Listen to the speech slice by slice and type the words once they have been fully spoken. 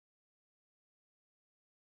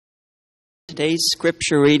Today's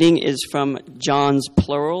scripture reading is from John's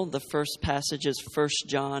plural. The first passage is 1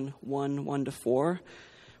 John 1, 1-4.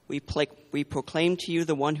 We proclaim to you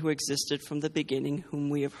the one who existed from the beginning, whom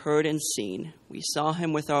we have heard and seen. We saw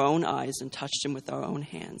him with our own eyes and touched him with our own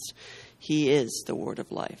hands. He is the word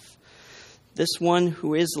of life. This one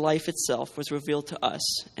who is life itself was revealed to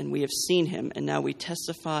us, and we have seen him, and now we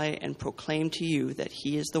testify and proclaim to you that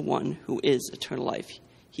he is the one who is eternal life.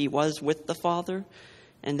 He was with the Father,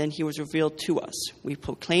 and then he was revealed to us. We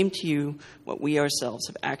proclaim to you what we ourselves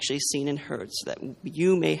have actually seen and heard, so that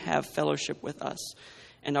you may have fellowship with us.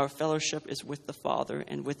 And our fellowship is with the Father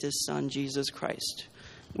and with his Son, Jesus Christ.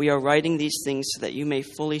 We are writing these things so that you may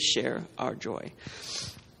fully share our joy.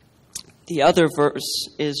 The other verse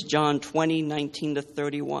is John 20,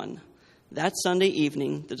 19-31. That Sunday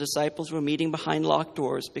evening, the disciples were meeting behind locked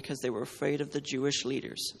doors because they were afraid of the Jewish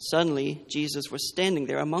leaders. Suddenly, Jesus was standing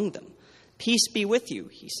there among them. "Peace be with you,"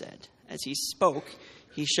 he said. As he spoke,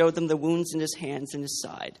 he showed them the wounds in his hands and his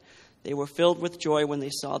side. They were filled with joy when they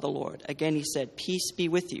saw the Lord. Again he said, "Peace be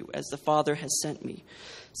with you, as the Father has sent me.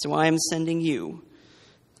 So I am sending you."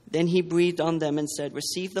 Then he breathed on them and said,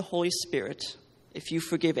 "Receive the Holy Spirit. If you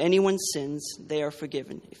forgive anyone's sins, they are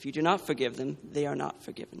forgiven. If you do not forgive them, they are not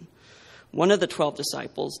forgiven." One of the 12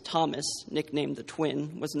 disciples, Thomas, nicknamed the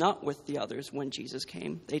Twin, was not with the others when Jesus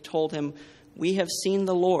came. They told him, "We have seen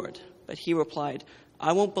the Lord." But he replied,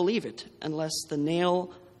 "I won't believe it unless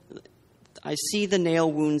I see the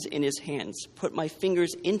nail wounds in his hands, put my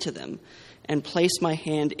fingers into them, and place my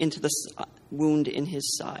hand into the wound in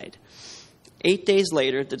his side." 8 days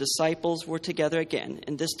later, the disciples were together again,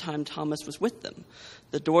 and this time Thomas was with them.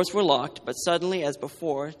 The doors were locked, but suddenly, as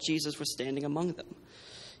before, Jesus was standing among them.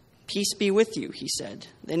 "Peace be with you," he said.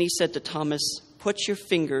 Then he said to Thomas, "Put your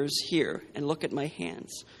fingers here and look at my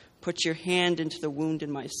hands. Put your hand into the wound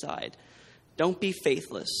in my side. Don't be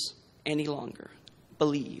faithless any longer.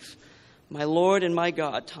 Believe." "My Lord and my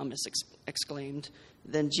God," Thomas exclaimed.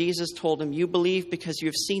 Then Jesus told him, "You believe because you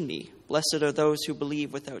have seen me. Blessed are those who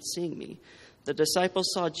believe without seeing me." The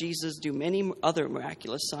disciples saw Jesus do many other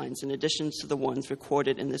miraculous signs in addition to the ones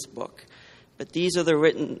recorded in this book. But these are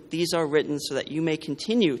written so that you may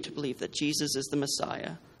continue to believe that Jesus is the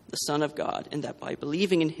Messiah, the Son of God, and that by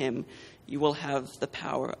believing in him, you will have the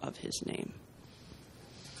power of his name.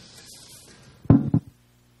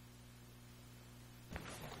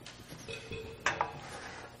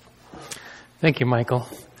 Thank you, Michael.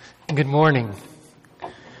 Good morning.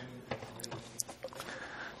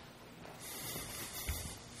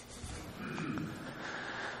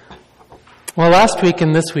 Well, last week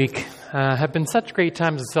and this week have been such great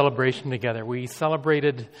times of celebration together. We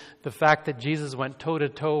celebrated the fact that Jesus went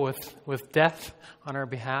toe-to-toe with death on our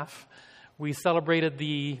behalf. We celebrated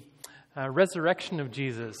the resurrection of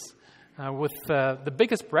Jesus with the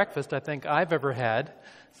biggest breakfast I think I've ever had.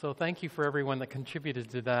 So thank you for everyone that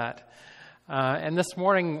contributed to that. And this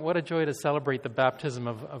morning, what a joy to celebrate the baptism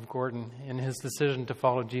of Gordon in his decision to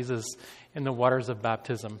follow Jesus in the waters of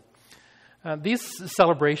baptism. These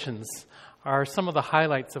celebrations are some of the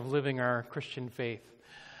highlights of living our Christian faith.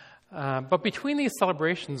 But between these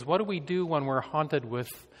celebrations, what do we do when we're haunted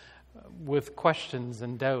with questions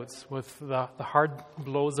and doubts, with the hard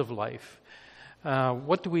blows of life?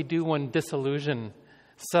 What do we do when disillusion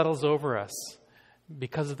settles over us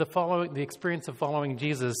because of the experience of following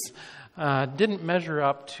Jesus didn't measure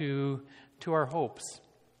up to our hopes?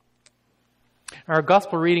 Our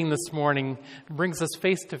gospel reading this morning brings us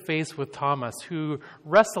face to face with Thomas, who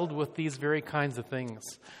wrestled with these very kinds of things.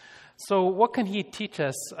 So what can he teach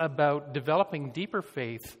us about developing deeper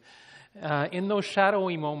faith in those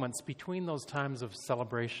shadowy moments between those times of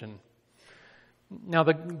celebration? Now,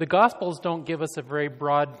 the Gospels don't give us a very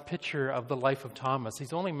broad picture of the life of Thomas.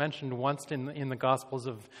 He's only mentioned once in the Gospels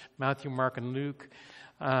of Matthew, Mark, and Luke,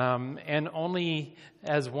 and only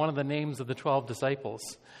as one of the names of the 12 disciples.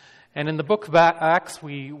 And in the book of Acts,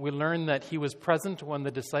 we learn that he was present when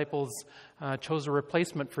the disciples chose a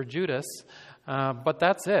replacement for Judas, but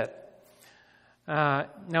that's it.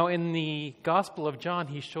 Now, in the Gospel of John,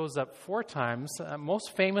 he shows up 4 times,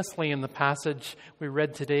 most famously in the passage we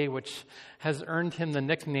read today, which has earned him the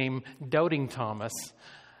nickname Doubting Thomas,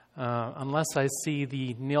 unless I see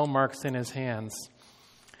the nail marks in his hands.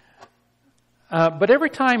 But every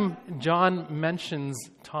time John mentions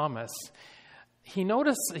Thomas, he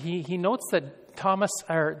notes that Thomas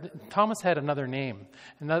had another name,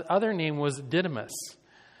 and that other name was Didymus.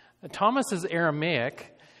 Thomas is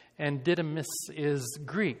Aramaic, and Didymus is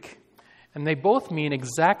Greek, and they both mean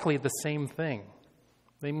exactly the same thing.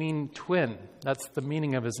 They mean twin. That's the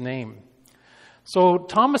meaning of his name. So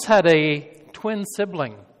Thomas had a twin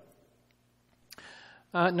sibling.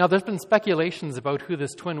 Now, there's been speculations about who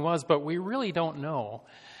this twin was, but we really don't know.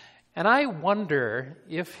 And I wonder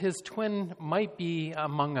if his twin might be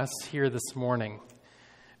among us here this morning.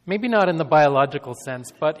 Maybe not in the biological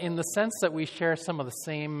sense, but in the sense that we share some of the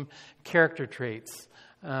same character traits,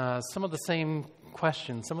 some of the same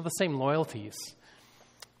questions, some of the same loyalties.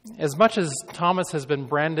 As much as Thomas has been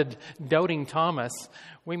branded Doubting Thomas,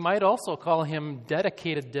 we might also call him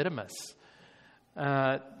Dedicated Didymus.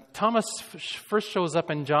 Thomas first shows up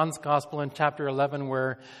in John's Gospel in chapter 11,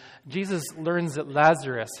 where Jesus learns that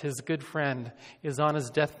Lazarus, his good friend, is on his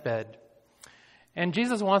deathbed. And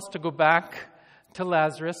Jesus wants to go back to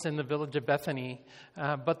Lazarus in the village of Bethany,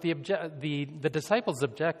 but the disciples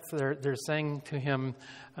object. They're saying to him,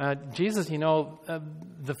 Jesus,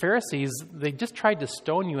 the Pharisees, they just tried to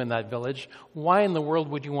stone you in that village. Why in the world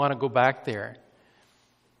would you want to go back there?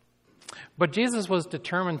 But Jesus was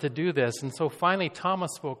determined to do this, and so finally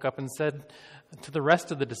Thomas spoke up and said to the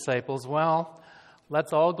rest of the disciples, well,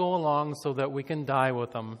 let's all go along so that we can die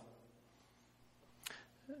with them.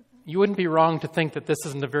 You wouldn't be wrong to think that this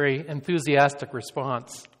isn't a very enthusiastic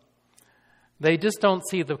response. They just don't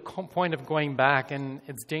see the point of going back, and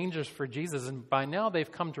it's dangerous for Jesus. And by now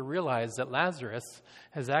they've come to realize that Lazarus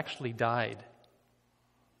has actually died.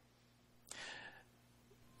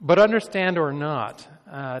 But understand or not,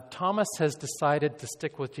 Thomas has decided to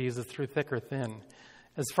stick with Jesus through thick or thin.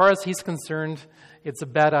 As far as he's concerned, it's a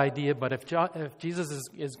bad idea, but if Jesus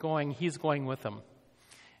is going, he's going with him.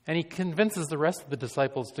 And he convinces the rest of the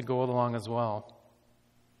disciples to go along as well.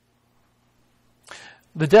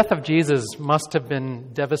 The death of Jesus must have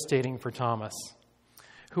been devastating for Thomas,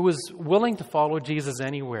 who was willing to follow Jesus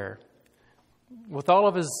anywhere. With all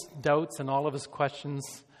of his doubts and all of his questions,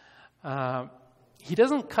 he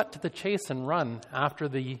doesn't cut to the chase and run after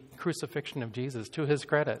the crucifixion of Jesus, to his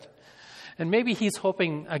credit. And maybe he's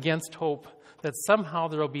hoping against hope that somehow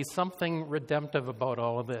there will be something redemptive about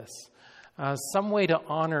all of this. Some way to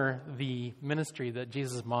honor the ministry that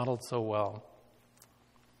Jesus modeled so well.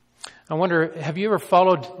 I wonder, have you ever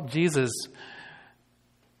followed Jesus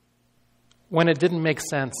when it didn't make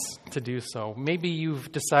sense to do so? Maybe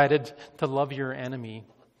you've decided to love your enemy,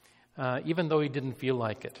 even though you didn't feel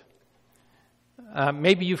like it.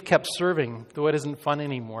 Maybe you've kept serving, though it isn't fun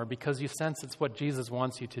anymore, because you sense it's what Jesus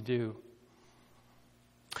wants you to do.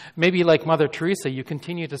 Maybe like Mother Teresa, you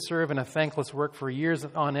continue to serve in a thankless work for years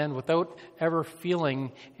on end without ever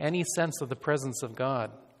feeling any sense of the presence of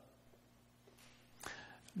God.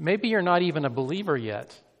 Maybe you're not even a believer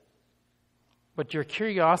yet, but your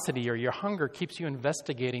curiosity or your hunger keeps you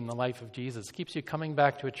investigating the life of Jesus, keeps you coming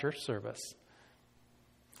back to a church service.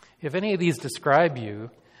 If any of these describe you,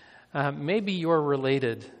 maybe you're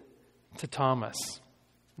related to Thomas,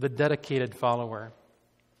 the dedicated follower.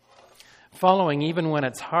 Following even when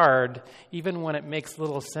it's hard, even when it makes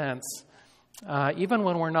little sense, even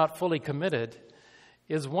when we're not fully committed,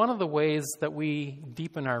 is one of the ways that we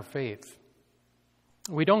deepen our faith.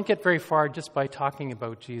 We don't get very far just by talking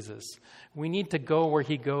about Jesus. We need to go where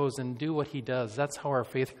he goes and do what he does. That's how our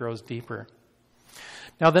faith grows deeper.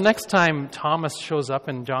 Now, the next time Thomas shows up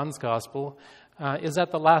in John's Gospel is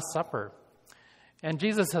at the Last Supper. And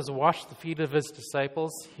Jesus has washed the feet of his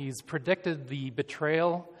disciples. He's predicted the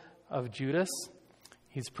betrayal of Judas.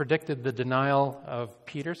 He's predicted the denial of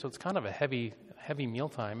Peter, so it's kind of a heavy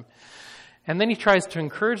mealtime. And then he tries to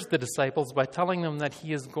encourage the disciples by telling them that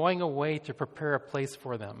he is going away to prepare a place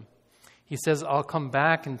for them. He says, I'll come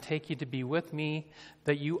back and take you to be with me,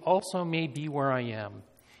 that you also may be where I am.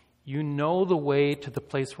 You know the way to the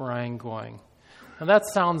place where I am going. Now that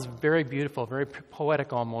sounds very beautiful, very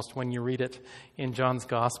poetic almost when you read it in John's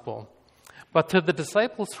Gospel. But to the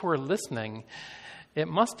disciples who are listening, it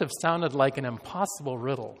must have sounded like an impossible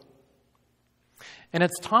riddle. And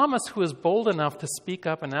it's Thomas who is bold enough to speak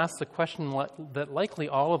up and ask the question that likely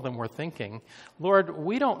all of them were thinking, Lord,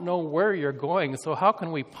 we don't know where you're going, so how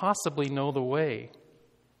can we possibly know the way?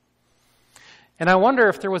 And I wonder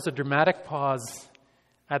if there was a dramatic pause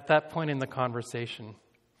at that point in the conversation.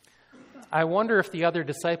 I wonder if the other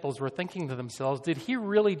disciples were thinking to themselves, did he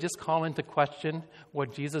really just call into question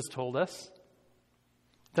what Jesus told us?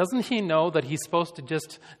 Doesn't he know that he's supposed to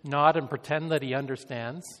just nod and pretend that he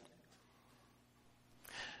understands?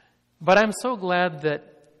 But I'm so glad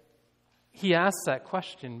that he asked that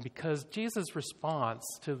question, because Jesus' response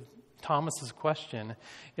to Thomas's question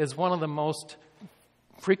is one of the most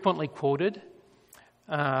frequently quoted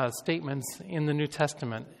statements in the New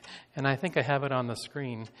Testament. And I think I have it on the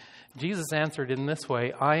screen. Jesus answered in this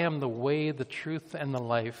way, I am the way, the truth, and the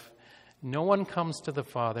life. No one comes to the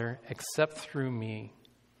Father except through me.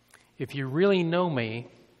 If you really know me,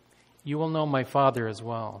 you will know my Father as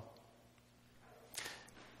well.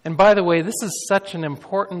 And by the way, this is such an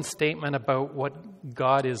important statement about what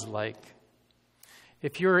God is like.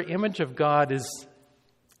 If your image of God is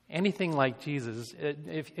anything like Jesus,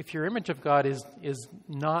 if your image of God is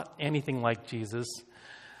not anything like Jesus,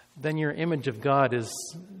 then your image of God is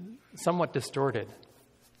somewhat distorted.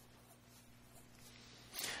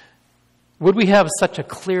 Would we have such a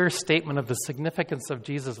clear statement of the significance of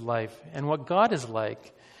Jesus' life and what God is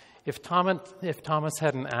like if Thomas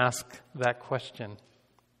hadn't asked that question?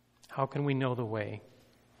 How can we know the way?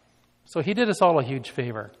 So he did us all a huge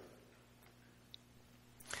favor.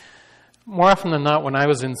 More often than not, when I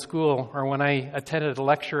was in school or when I attended a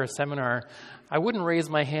lecture or a seminar, I wouldn't raise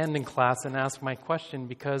my hand in class and ask my question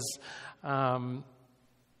because I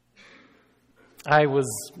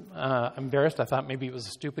was embarrassed. I thought maybe it was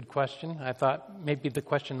a stupid question. I thought maybe the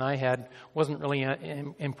question I had wasn't really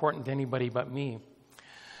important to anybody but me.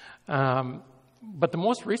 But the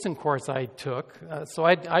most recent course I took, so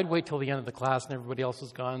I'd wait till the end of the class and everybody else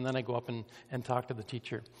was gone, and then I'd go up and talk to the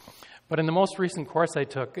teacher. But in the most recent course I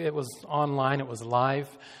took, it was online, it was live,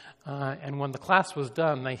 and when the class was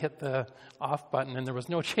done, they hit the off button, and there was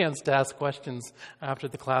no chance to ask questions after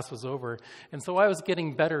the class was over. And so I was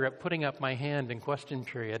getting better at putting up my hand in question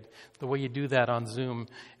period, the way you do that on Zoom,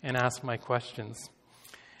 and ask my questions.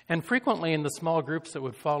 And frequently in the small groups that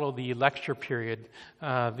would follow the lecture period,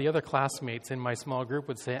 the other classmates in my small group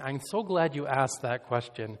would say, "I'm so glad you asked that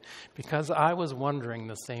question because I was wondering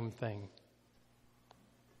the same thing."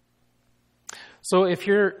 So if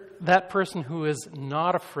you're that person who is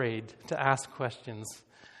not afraid to ask questions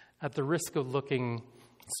at the risk of looking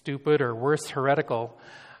stupid or worse, heretical,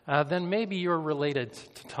 then maybe you're related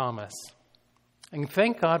to Thomas. And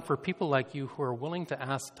thank God for people like you who are willing to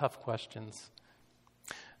ask tough questions.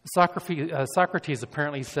 Socrates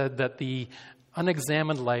apparently said that the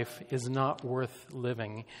unexamined life is not worth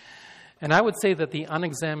living. And I would say that the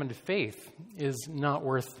unexamined faith is not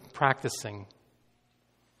worth practicing.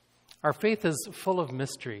 Our faith is full of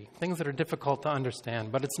mystery, things that are difficult to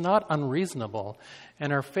understand, but it's not unreasonable,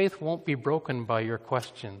 and our faith won't be broken by your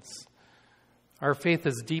questions. Our faith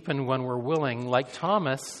is deepened when we're willing, like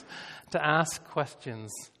Thomas, to ask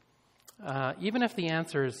questions, even if the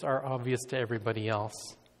answers are obvious to everybody else.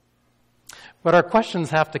 But our questions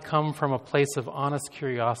have to come from a place of honest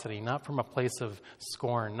curiosity, not from a place of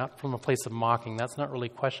scorn, not from a place of mocking. That's not really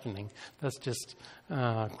questioning. That's just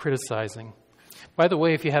criticizing. By the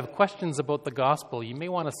way, if you have questions about the gospel, you may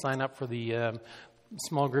want to sign up for the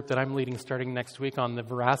small group that I'm leading starting next week on the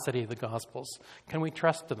veracity of the gospels. Can we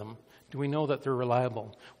trust them? Do we know that they're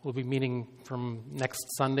reliable? We'll be meeting from next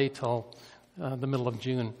Sunday till the middle of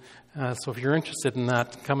June. So if you're interested in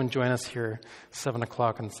that, come and join us here 7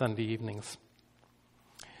 o'clock on Sunday evenings.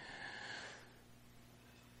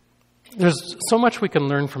 There's so much we can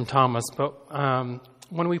learn from Thomas, but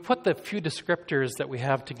when we put the few descriptors that we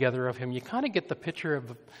have together of him, you kind of get the picture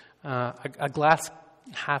of a glass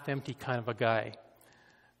half empty kind of a guy.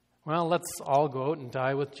 Well, let's all go out and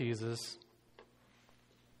die with Jesus.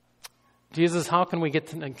 Jesus, how can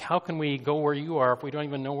we go where you are if we don't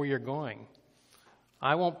even know where you're going?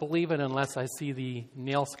 I won't believe it unless I see the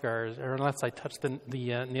nail scars, or unless I touch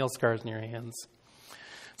the nail scars in your hands.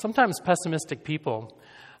 Sometimes pessimistic people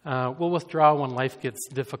will withdraw when life gets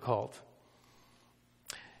difficult.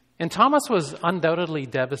 And Thomas was undoubtedly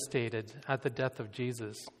devastated at the death of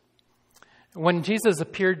Jesus. When Jesus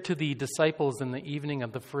appeared to the disciples in the evening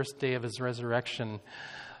of the first day of his resurrection,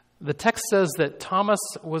 the text says that Thomas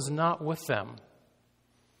was not with them.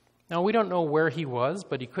 Now, we don't know where he was,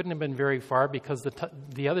 but he couldn't have been very far because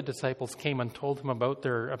the other disciples came and told him about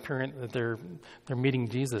their appearance, that they're meeting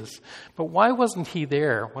Jesus. But why wasn't he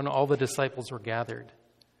there when all the disciples were gathered?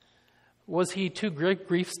 Was he too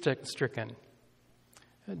grief-stricken?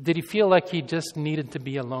 Did he feel like he just needed to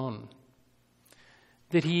be alone?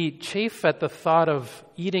 Did he chafe at the thought of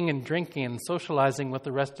eating and drinking and socializing with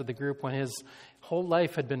the rest of the group when his whole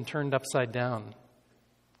life had been turned upside down?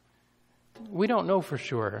 We don't know for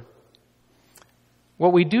sure.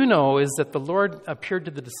 What we do know is that the Lord appeared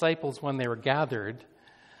to the disciples when they were gathered,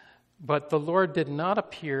 but the Lord did not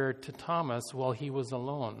appear to Thomas while he was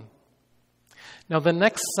alone. Now, the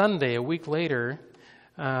next Sunday, a week later,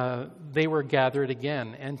 they were gathered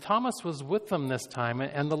again, and Thomas was with them this time,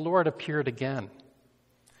 and the Lord appeared again.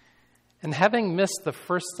 And having missed the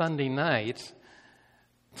first Sunday night,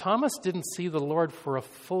 Thomas didn't see the Lord for a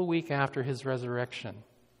full week after his resurrection.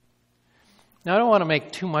 Now, I don't want to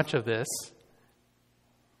make too much of this,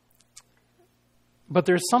 but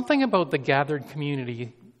there's something about the gathered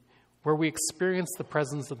community where we experience the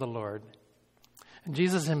presence of the Lord. And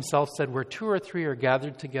Jesus himself said, "Where 2 or 3 are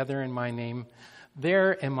gathered together in my name,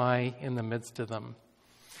 there am I in the midst of them."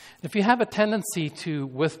 If you have a tendency to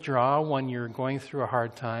withdraw when you're going through a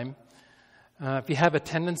hard time, if you have a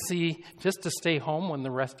tendency just to stay home when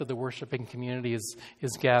the rest of the worshiping community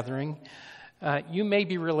is gathering, you may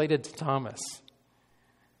be related to Thomas.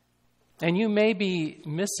 And you may be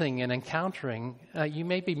missing an encounter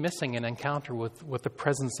with the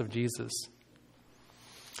presence of Jesus.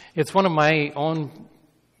 It's one of my own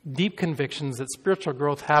deep convictions that spiritual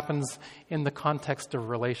growth happens in the context of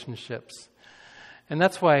relationships. And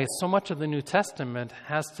that's why so much of the New Testament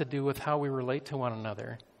has to do with how we relate to one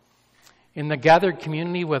another. In the gathered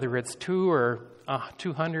community, whether it's 2 or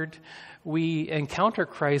 200, we encounter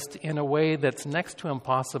Christ in a way that's next to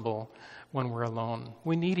impossible when we're alone.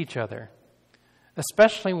 We need each other,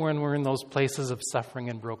 especially when we're in those places of suffering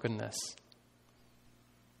and brokenness.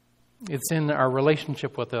 It's in our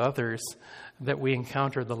relationship with others that we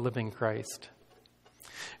encounter the living Christ.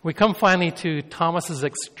 We come finally to Thomas's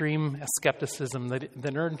extreme skepticism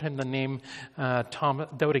that earned him the name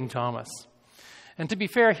Doubting Thomas. And to be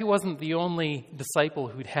fair, he wasn't the only disciple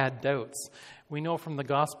who'd had doubts. We know from the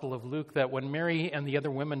Gospel of Luke that when Mary and the other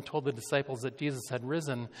women told the disciples that Jesus had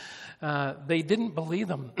risen, they didn't believe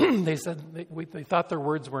them. They said they thought their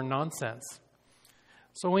words were nonsense.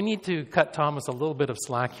 So we need to cut Thomas a little bit of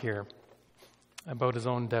slack here about his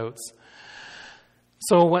own doubts.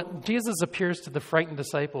 So when Jesus appears to the frightened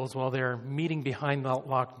disciples while they're meeting behind the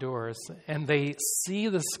locked doors, and they see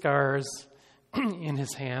the scars in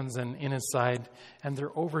his hands and in his side, and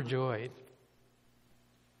they're overjoyed.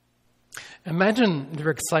 Imagine their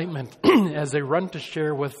excitement as they run to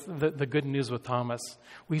share with the good news with Thomas.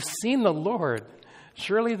 We've seen the Lord.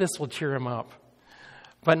 Surely this will cheer him up.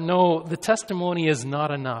 But no, the testimony is not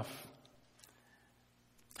enough.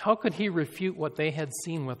 How could he refute what they had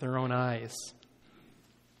seen with their own eyes?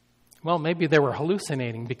 Well, maybe they were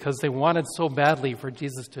hallucinating because they wanted so badly for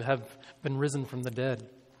Jesus to have been risen from the dead.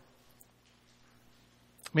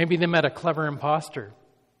 Maybe they met a clever imposter.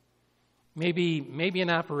 Maybe an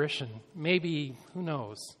apparition. Maybe, who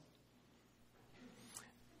knows?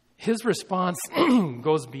 His response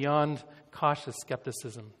goes beyond cautious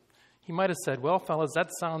skepticism. He might have said, well, fellas, that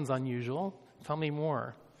sounds unusual. Tell me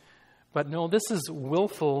more. But no, this is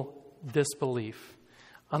willful disbelief.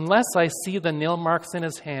 Unless I see the nail marks in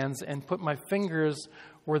his hands and put my fingers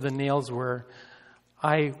where the nails were,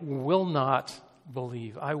 I will not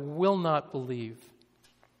believe. I will not believe.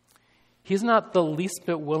 He's not the least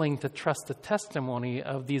bit willing to trust the testimony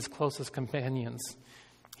of these closest companions.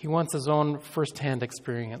 He wants his own firsthand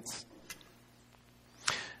experience.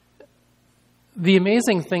 The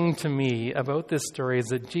amazing thing to me about this story is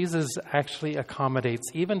that Jesus actually accommodates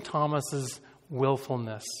even Thomas's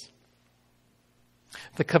willfulness.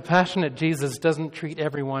 The compassionate Jesus doesn't treat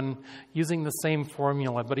everyone using the same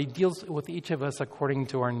formula, but he deals with each of us according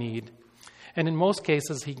to our need. And in most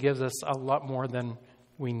cases, he gives us a lot more than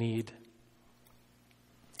we need.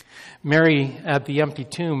 Mary at the empty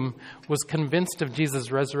tomb was convinced of Jesus'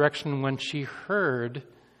 resurrection when she heard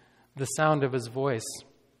the sound of his voice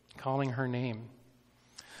calling her name.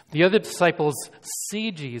 The other disciples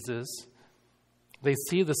see Jesus, they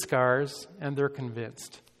see the scars, and they're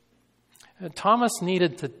convinced. Thomas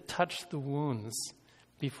needed to touch the wounds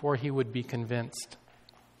before he would be convinced.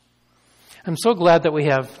 I'm so glad that we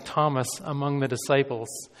have Thomas among the disciples.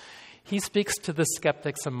 He speaks to the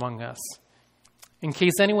skeptics among us. In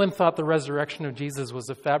case anyone thought the resurrection of Jesus was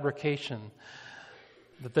a fabrication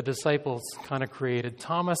that the disciples kind of created,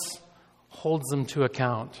 Thomas holds them to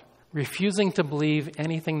account, refusing to believe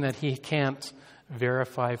anything that he can't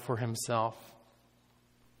verify for himself.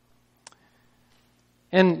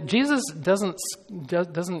 And Jesus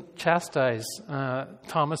doesn't chastise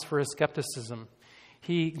Thomas for his skepticism.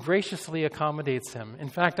 He graciously accommodates him. In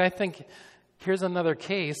fact, I think here's another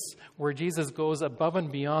case where Jesus goes above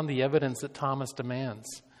and beyond the evidence that Thomas demands.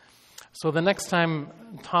 So the next time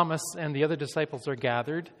Thomas and the other disciples are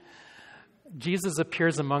gathered, Jesus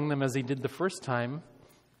appears among them as he did the first time.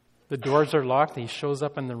 The doors are locked. He shows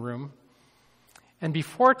up in the room. And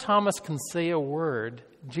before Thomas can say a word,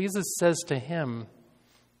 Jesus says to him,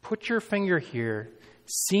 "Put your finger here,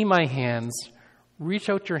 see my hands, reach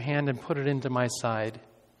out your hand and put it into my side.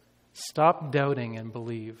 Stop doubting and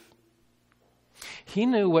believe." He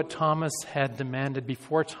knew what Thomas had demanded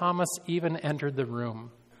before Thomas even entered the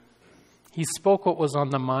room. He spoke what was on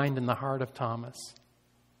the mind and the heart of Thomas.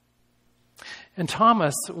 And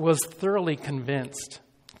Thomas was thoroughly convinced,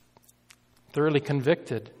 thoroughly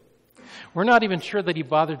convicted. We're not even sure that he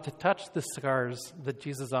bothered to touch the scars that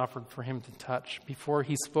Jesus offered for him to touch before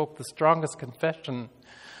he spoke the strongest confession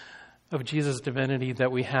of Jesus' divinity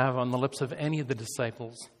that we have on the lips of any of the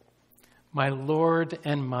disciples. "My Lord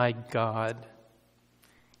and my God."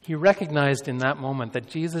 He recognized in that moment that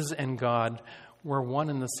Jesus and God were one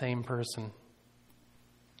and the same person.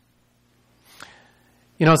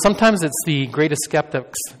 You know, sometimes it's the greatest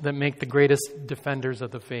skeptics that make the greatest defenders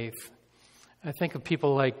of the faith. I think of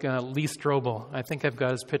people like Lee Strobel. I think I've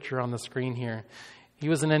got his picture on the screen here. He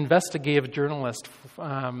was an investigative journalist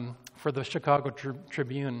for the Chicago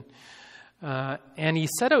Tribune. And he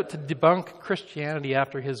set out to debunk Christianity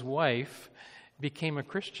after his wife became a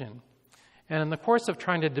Christian. And in the course of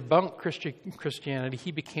trying to debunk Christianity,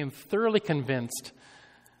 he became thoroughly convinced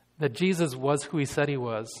that Jesus was who he said he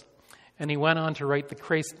was. And he went on to write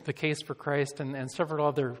the case for Christ and several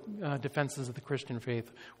other defenses of the Christian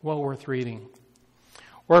faith. Well worth reading.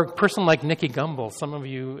 Or a person like Nicky Gumbel. Some of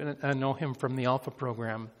you know him from the Alpha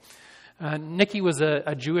program. Nicky was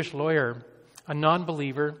a Jewish lawyer, a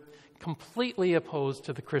non-believer, completely opposed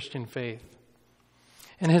to the Christian faith.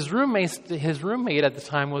 And his roommate at the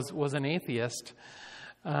time was an atheist.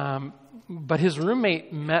 But his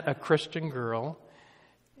roommate met a Christian girl,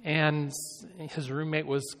 and his roommate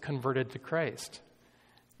was converted to Christ.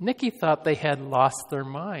 Nicky thought they had lost their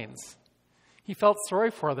minds. He felt sorry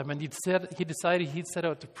for them, and he decided he'd set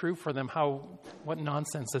out to prove for them what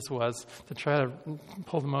nonsense this was, to try to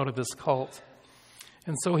pull them out of this cult.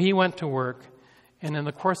 And so he went to work, and in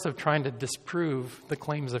the course of trying to disprove the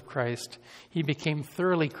claims of Christ, he became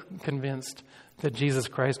thoroughly convinced that Jesus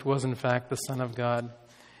Christ was in fact the Son of God,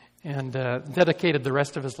 and dedicated the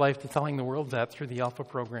rest of his life to telling the world that through the Alpha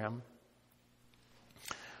program.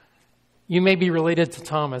 You may be related to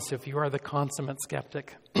Thomas if you are the consummate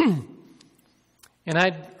skeptic. And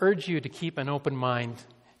I'd urge you to keep an open mind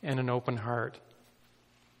and an open heart.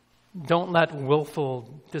 Don't let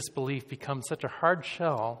willful disbelief become such a hard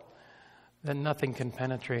shell that nothing can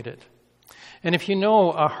penetrate it. And if you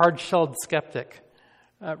know a hard-shelled skeptic,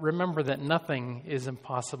 remember that nothing is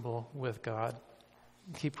impossible with God.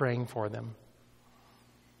 Keep praying for them.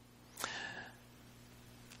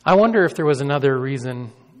 I wonder if there was another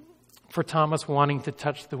reason for Thomas wanting to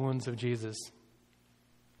touch the wounds of Jesus.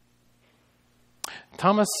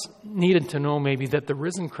 Thomas needed to know maybe that the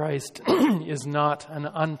risen Christ is not an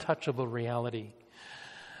untouchable reality.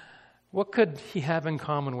 What could he have in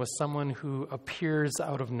common with someone who appears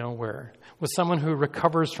out of nowhere, with someone who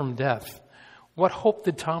recovers from death? What hope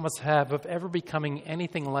did Thomas have of ever becoming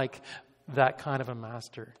anything like that kind of a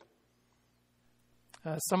master?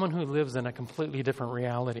 Someone who lives in a completely different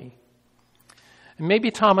reality. And maybe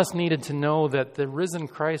Thomas needed to know that the risen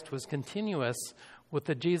Christ was continuous with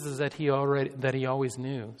the Jesus that he always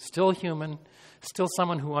knew. Still human, still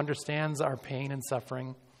someone who understands our pain and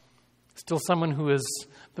suffering, still someone who is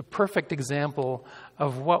the perfect example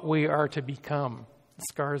of what we are to become,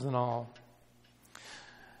 scars and all.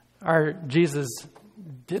 Our Jesus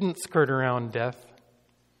didn't skirt around death.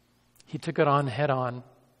 He took it on head on.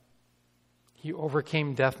 He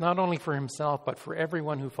overcame death not only for himself, but for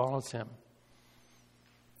everyone who follows him.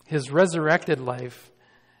 His resurrected life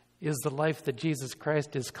is the life that Jesus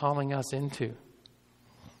Christ is calling us into.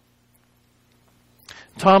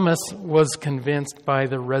 Thomas was convinced by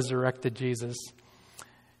the resurrected Jesus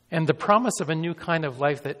and the promise of a new kind of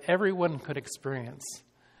life that everyone could experience.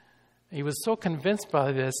 He was so convinced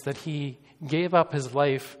by this that he gave up his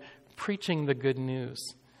life preaching the good news.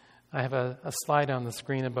 I have a slide on the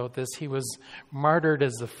screen about this. He was martyred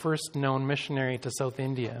as the first known missionary to South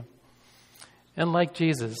India. And like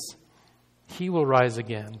Jesus, he will rise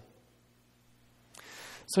again.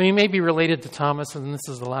 So you may be related to Thomas, and this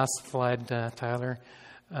is the last slide, Tyler.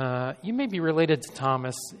 You may be related to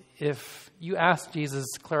Thomas if you ask Jesus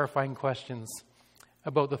clarifying questions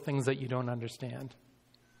about the things that you don't understand.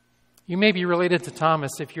 You may be related to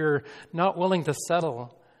Thomas if you're not willing to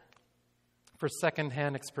settle for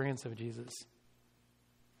secondhand experience of Jesus.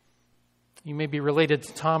 You may be related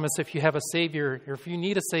to Thomas if you have a Savior, or if you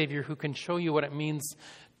need a Savior who can show you what it means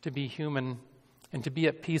to be human and to be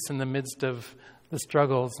at peace in the midst of the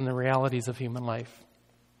struggles and the realities of human life.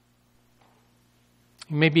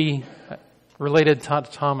 You may be related to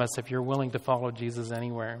Thomas if you're willing to follow Jesus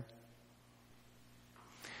anywhere.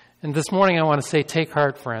 And this morning I want to say, take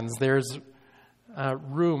heart, friends. There's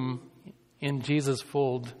room in Jesus'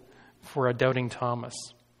 fold for a doubting Thomas.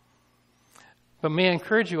 But may I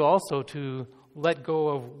encourage you also to let go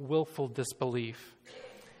of willful disbelief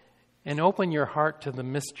and open your heart to the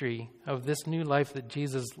mystery of this new life that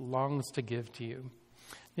Jesus longs to give to you.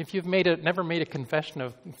 If you've never made a confession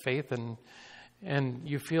of faith and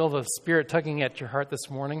you feel the Spirit tugging at your heart this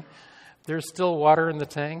morning, there's still water in the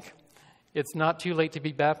tank. It's not too late to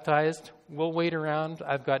be baptized. We'll wait around.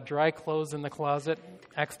 I've got dry clothes in the closet,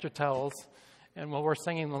 extra towels. And while we're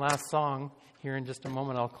singing the last song, here in just a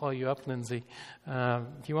moment. I'll call you up, Lindsay.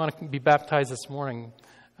 If you want to be baptized this morning,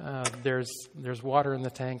 there's water in the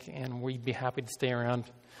tank, and we'd be happy to stay around.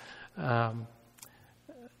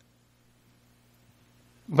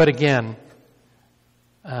 But again,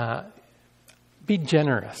 be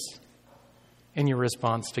generous in your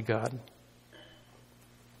response to God.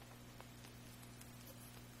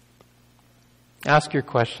 Ask your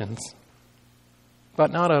questions, but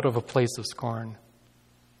not out of a place of scorn,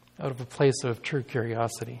 out of a place of true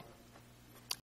curiosity.